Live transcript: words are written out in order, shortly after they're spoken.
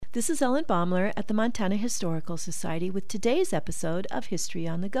This is Ellen Baumler at the Montana Historical Society with today's episode of History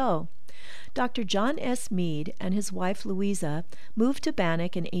on the Go. Dr. John S. Meade and his wife Louisa moved to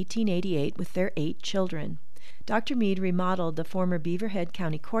Bannack in 1888 with their 8 children. Dr. Meade remodeled the former Beaverhead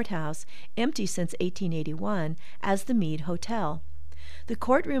County Courthouse, empty since 1881, as the Meade Hotel. The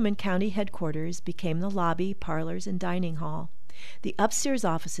courtroom and county headquarters became the lobby, parlors, and dining hall. The upstairs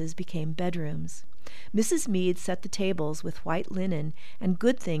offices became bedrooms. Mrs. Meade set the tables with white linen, and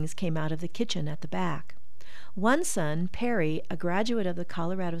good things came out of the kitchen at the back. One son, Perry, a graduate of the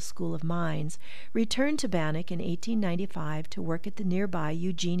Colorado School of Mines, returned to Bannack in 1895 to work at the nearby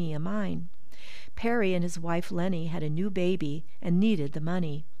Eugenia mine. Perry and his wife Lenny had a new baby and needed the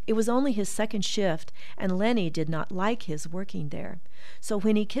money. It was only his second shift, and Lenny did not like his working there. So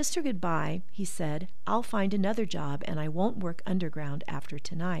when he kissed her goodbye, he said, "I'll find another job, and I won't work underground after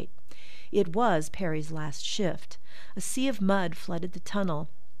tonight." It was Perry's last shift. A sea of mud flooded the tunnel.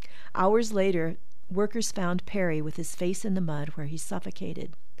 Hours later, workers found Perry with his face in the mud where he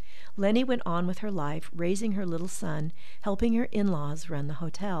suffocated. Lenny went on with her life, raising her little son, helping her in-laws run the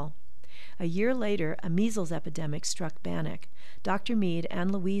hotel. A year later, a measles epidemic struck Bannack. Dr. Meade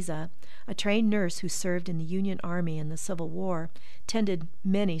and Louisa, a trained nurse who served in the Union Army in the Civil War, tended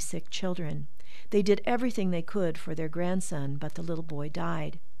many sick children. They did everything they could for their grandson, but the little boy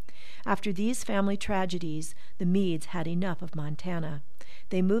died. After these family tragedies, the Meades had enough of Montana.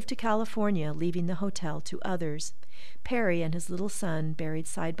 They moved to California, leaving the hotel to others. Perry and his little son, buried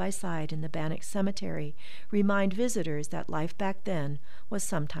side by side in the Bannack Cemetery, remind visitors that life back then was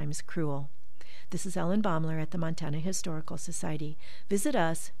sometimes cruel. This is Ellen Baumler at the Montana Historical Society. Visit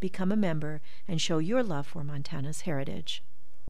us, become a member, and show your love for Montana's heritage.